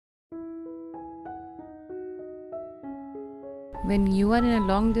When you are in a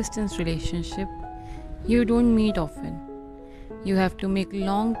long distance relationship, you don't meet often. You have to make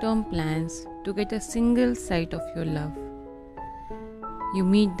long term plans to get a single sight of your love. You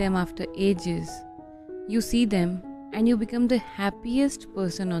meet them after ages. You see them and you become the happiest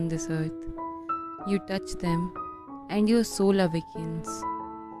person on this earth. You touch them and your soul awakens.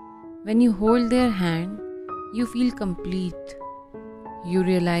 When you hold their hand, you feel complete. You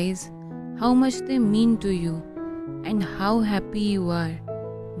realize how much they mean to you and how happy you are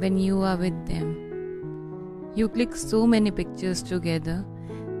when you are with them. You click so many pictures together,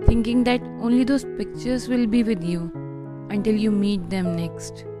 thinking that only those pictures will be with you until you meet them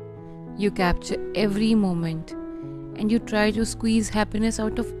next. You capture every moment and you try to squeeze happiness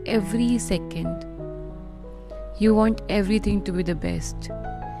out of every second. You want everything to be the best.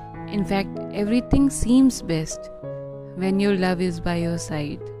 In fact, everything seems best when your love is by your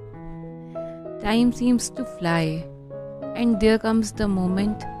side. Time seems to fly, and there comes the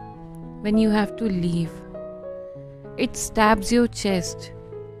moment when you have to leave. It stabs your chest.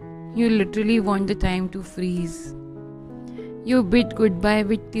 You literally want the time to freeze. You bid goodbye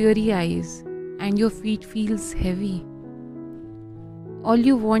with teary eyes, and your feet feels heavy. All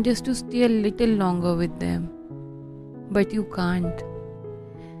you want is to stay a little longer with them, but you can't.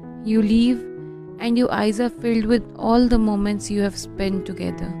 You leave, and your eyes are filled with all the moments you have spent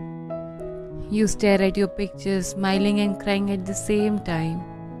together. You stare at your pictures, smiling and crying at the same time.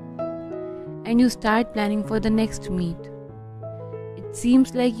 And you start planning for the next meet. It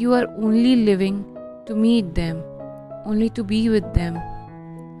seems like you are only living to meet them, only to be with them,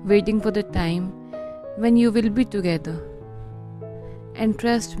 waiting for the time when you will be together. And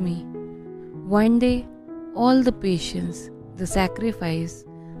trust me, one day all the patience, the sacrifice,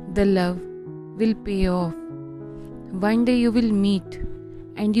 the love will pay off. One day you will meet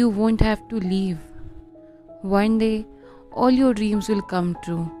and you won't have to leave. One day all your dreams will come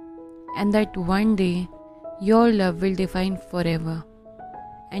true, and that one day your love will define forever,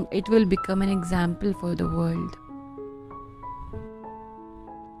 and it will become an example for the world.